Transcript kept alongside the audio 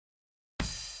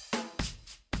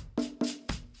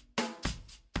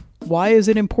Why is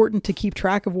it important to keep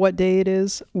track of what day it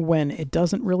is when it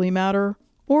doesn't really matter?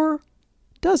 Or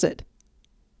does it?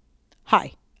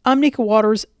 Hi, I'm Nika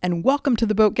Waters, and welcome to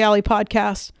the Boat Galley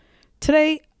podcast.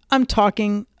 Today, I'm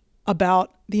talking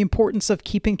about the importance of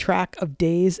keeping track of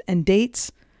days and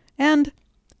dates and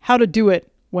how to do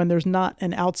it when there's not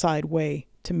an outside way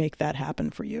to make that happen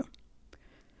for you.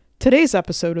 Today's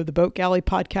episode of the Boat Galley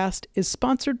podcast is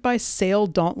sponsored by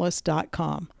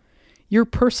SailDauntless.com, your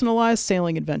personalized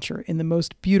sailing adventure in the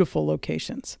most beautiful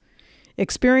locations.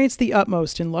 Experience the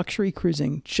utmost in luxury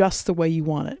cruising just the way you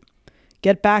want it.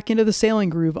 Get back into the sailing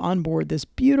groove on board this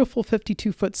beautiful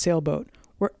 52-foot sailboat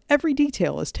where every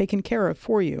detail is taken care of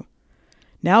for you.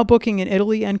 Now booking in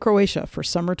Italy and Croatia for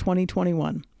summer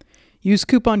 2021. Use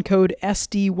coupon code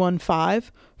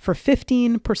SD15 for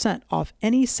 15% off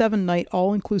any 7-night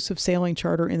all-inclusive sailing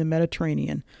charter in the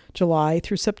Mediterranean, July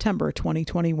through September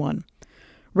 2021.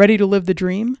 Ready to live the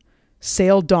dream?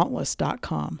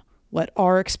 SailDauntless.com. Let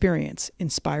our experience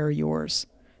inspire yours.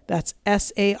 That's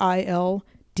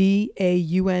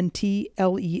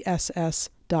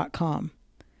SailDauntless.com.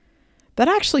 That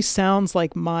actually sounds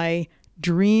like my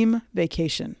dream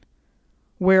vacation,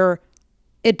 where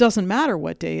it doesn't matter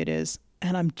what day it is,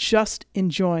 and I'm just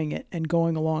enjoying it and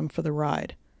going along for the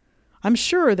ride. I'm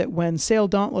sure that when Sail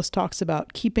Dauntless talks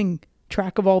about keeping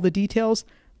track of all the details,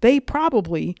 they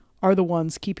probably are the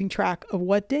ones keeping track of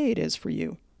what day it is for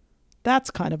you.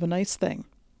 That's kind of a nice thing.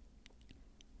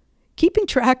 Keeping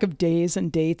track of days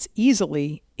and dates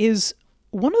easily is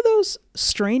one of those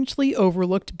strangely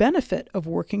overlooked benefits of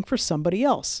working for somebody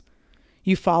else.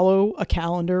 You follow a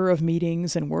calendar of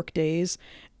meetings and work days,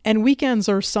 and weekends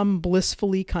are some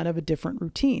blissfully kind of a different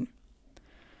routine.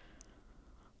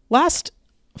 Last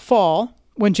fall,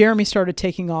 when Jeremy started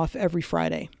taking off every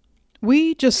Friday,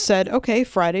 we just said, okay,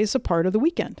 Friday's a part of the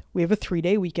weekend. We have a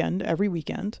 3-day weekend every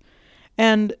weekend.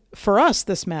 And for us,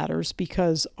 this matters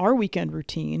because our weekend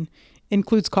routine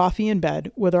includes coffee in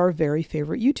bed with our very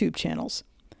favorite YouTube channels.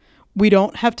 We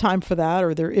don't have time for that,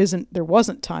 or there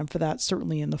wasn't time for that,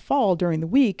 certainly in the fall during the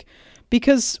week,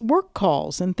 because work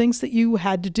calls and things that you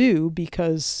had to do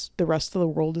because the rest of the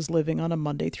world is living on a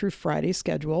Monday through Friday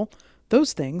schedule,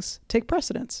 those things take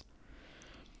precedence.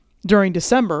 During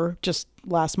December, just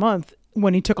last month,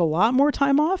 when he took a lot more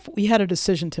time off, we had a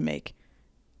decision to make.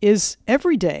 Is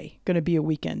every day going to be a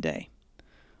weekend day?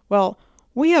 Well,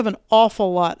 we have an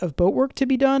awful lot of boat work to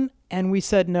be done, and we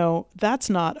said, no, that's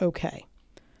not okay.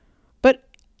 But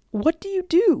what do you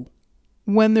do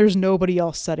when there's nobody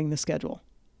else setting the schedule?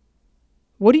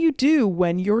 What do you do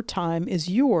when your time is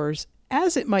yours,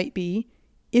 as it might be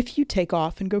if you take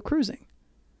off and go cruising?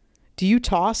 Do you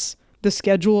toss the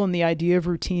schedule and the idea of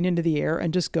routine into the air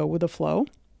and just go with the flow?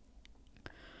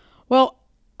 Well,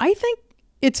 I think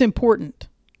it's important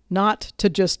not to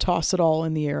just toss it all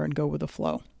in the air and go with the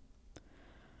flow.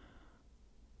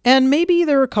 And maybe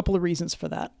there are a couple of reasons for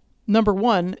that. Number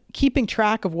one, keeping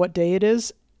track of what day it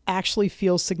is actually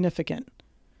feels significant.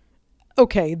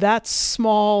 Okay, that's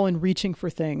small and reaching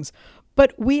for things,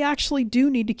 but we actually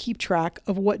do need to keep track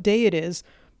of what day it is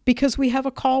because we have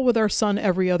a call with our son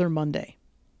every other Monday.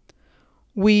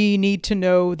 We need to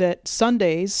know that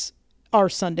Sundays are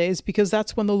Sundays because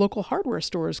that's when the local hardware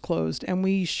store is closed, and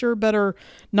we sure better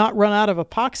not run out of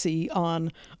epoxy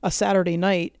on a Saturday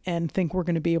night and think we're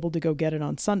going to be able to go get it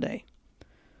on Sunday.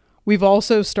 We've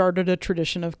also started a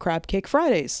tradition of Crab Cake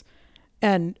Fridays.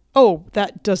 And,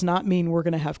 that does not mean we're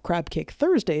going to have Crab Cake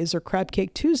Thursdays or Crab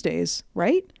Cake Tuesdays,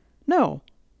 right? No,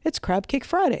 it's Crab Cake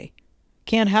Friday.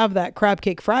 Can't have that Crab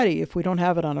Cake Friday if we don't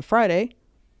have it on a Friday.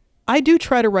 I do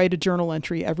try to write a journal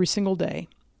entry every single day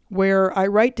where I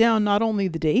write down not only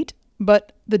the date,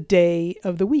 but the day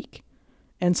of the week.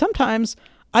 And sometimes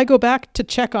I go back to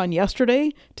check on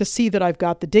yesterday to see that I've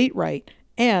got the date right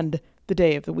and the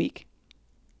day of the week.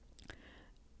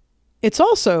 It's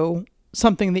also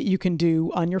something that you can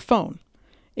do on your phone.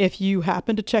 If you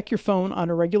happen to check your phone on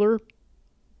a regular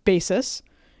basis,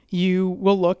 you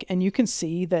will look and you can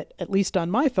see that, at least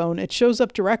on my phone, it shows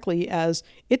up directly as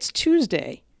it's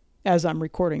Tuesday as I'm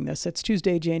recording this. It's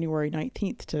Tuesday, January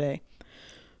 19th today.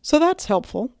 So that's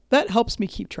helpful. That helps me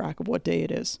keep track of what day it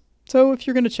is. So if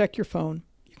you're going to check your phone,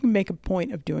 you can make a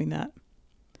point of doing that.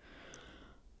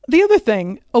 The other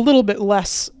thing, a little bit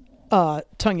less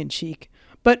tongue-in-cheek,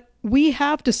 but we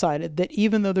have decided that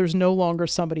even though there's no longer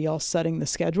somebody else setting the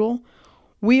schedule,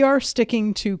 we are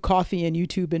sticking to coffee and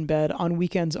YouTube in bed on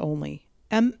weekends only.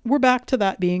 And we're back to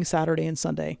that being Saturday and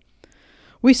Sunday.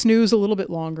 We snooze a little bit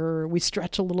longer. We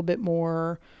stretch a little bit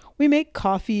more. We make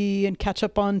coffee and catch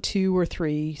up on 2 or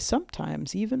 3,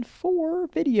 sometimes even 4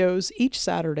 videos each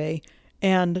Saturday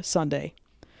and Sunday.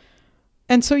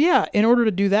 And so, yeah, in order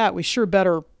to do that, we sure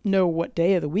better know what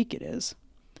day of the week it is.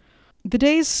 The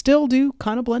days still do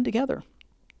kind of blend together.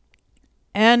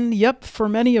 And yep, for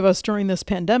many of us during this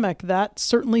pandemic, that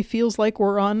certainly feels like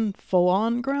we're on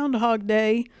full-on Groundhog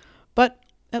Day. But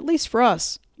at least for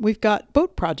us, we've got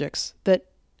boat projects that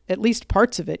at least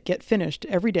parts of it get finished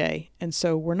every day. And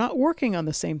so we're not working on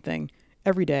the same thing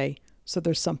every day. So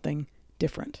there's something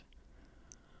different.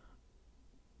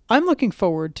 I'm looking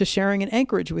forward to sharing an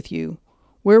anchorage with you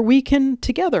where we can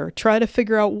together try to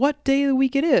figure out what day of the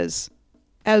week it is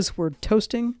as we're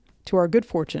toasting to our good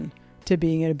fortune to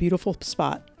being in a beautiful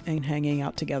spot and hanging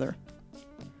out together.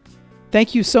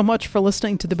 Thank you so much for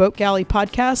listening to the Boat Galley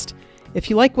podcast.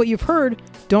 If you like what you've heard,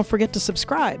 don't forget to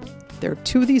subscribe. There are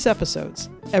 2 of these episodes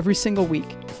every single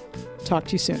week. Talk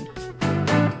to you soon.